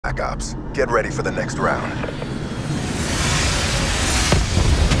Black Ops. Get ready for the next round.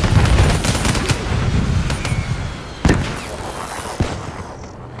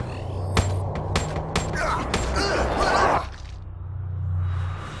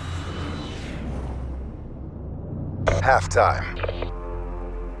 Halftime.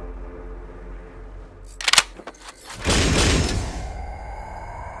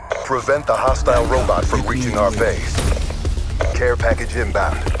 Prevent the hostile robot from reaching our base. Care package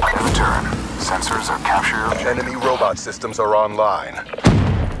inbound. In return, sensors are captured. Enemy robot systems are online.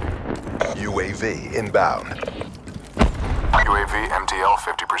 UAV inbound. UAV MTL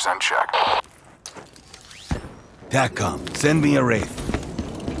 50% check. TACCOM, send me a Wraith.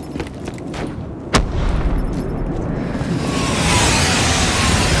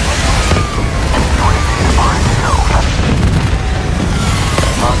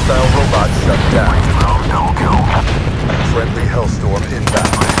 Hostile robot shut down. Double kill. Friendly Hellstorm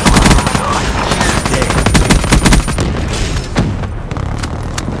inbound.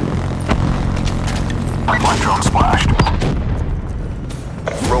 Light drone splashed.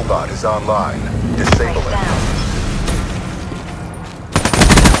 Robot is online. Disable it.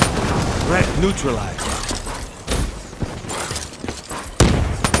 Threat neutralized.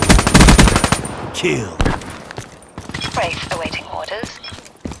 Kill. Wraith awaiting orders.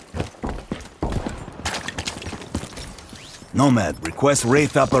 Nomad, request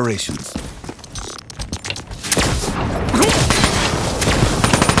Wraith operations.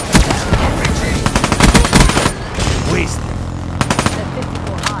 Wasted. The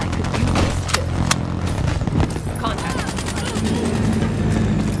 54I could use this too. Contact.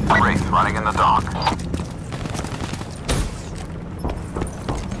 Wraith running in the dock.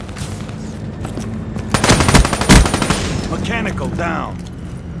 Mechanical down.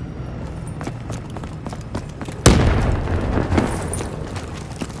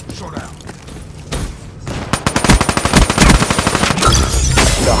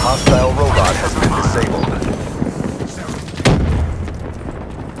 The hostile robot has been disabled.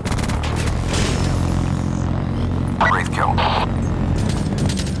 Wraith kill.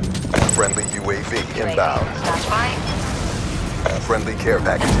 Friendly UAV inbound. Standby. Friendly care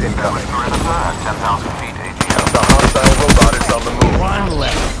package incoming. Perimeter at 10,000 feet AGM. The hostile robot is on the move. One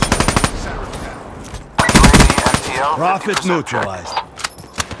left. UAV MTL Profit 50% neutralized.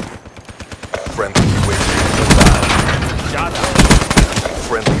 Friendly UAV inbound. Shot out.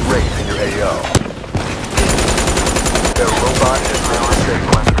 Friendly Wraith in your AO. Their robot has been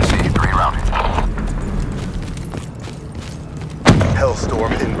disabled. Let's proceed. Rerouting.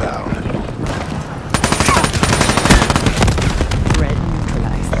 Hellstorm inbound. Threat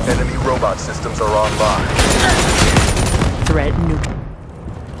neutralized. Enemy robot systems are online. Threat neutral.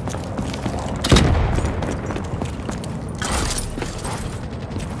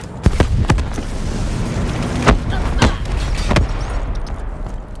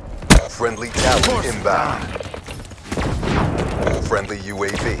 Friendly Talon inbound. Friendly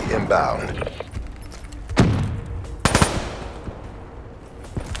UAV inbound.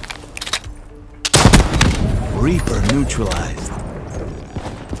 Reaper neutralized.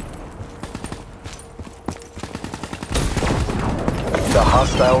 The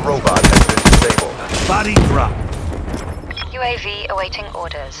hostile robot has been disabled. Body drop. UAV awaiting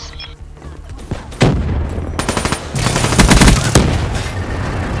orders.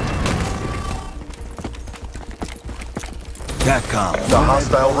 TACCOM. The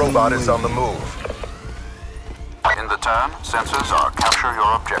hostile robot is on the move. In the turn, sensors are capture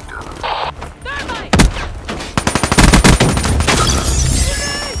your objective.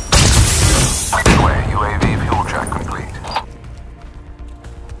 Anyway, UAV fuel check complete.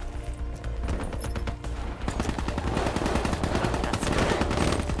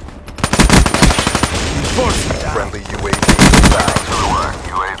 Friendly UAV inbound. To the work,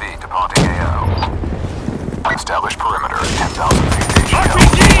 UAV departing AO. Establish perimeter at 10,000 feet AGL.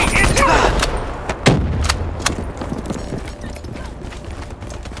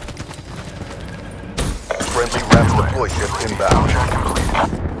 Friendly RAPS deploy ship inbound. Check complete.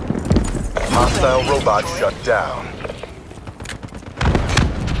 Hostile robot shut down.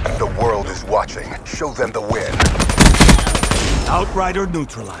 The world is watching. Show them the win. Outrider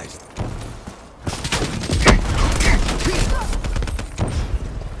neutralized.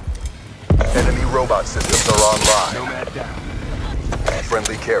 Enemy robot systems are online. Nomad down.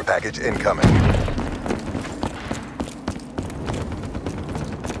 Friendly care package incoming.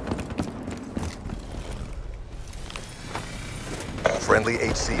 Friendly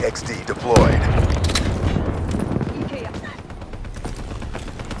HCXD deployed.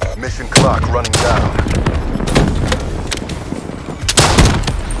 Mission clock running down.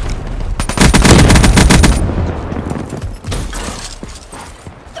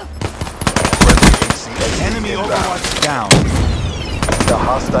 inbound. Overwatch down. The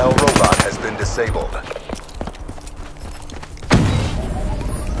hostile robot has been disabled.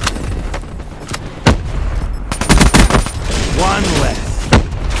 One less.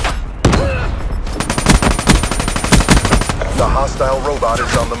 The hostile robot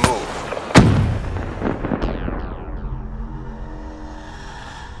is on the move.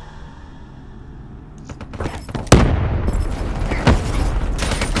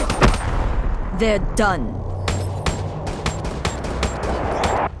 They're done.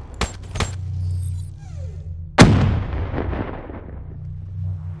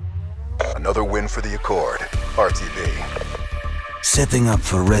 Another win for the Accord. RTB. Setting up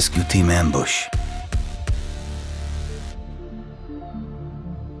for rescue team ambush.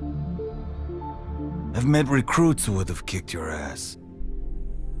 I've met recruits who would have kicked your ass.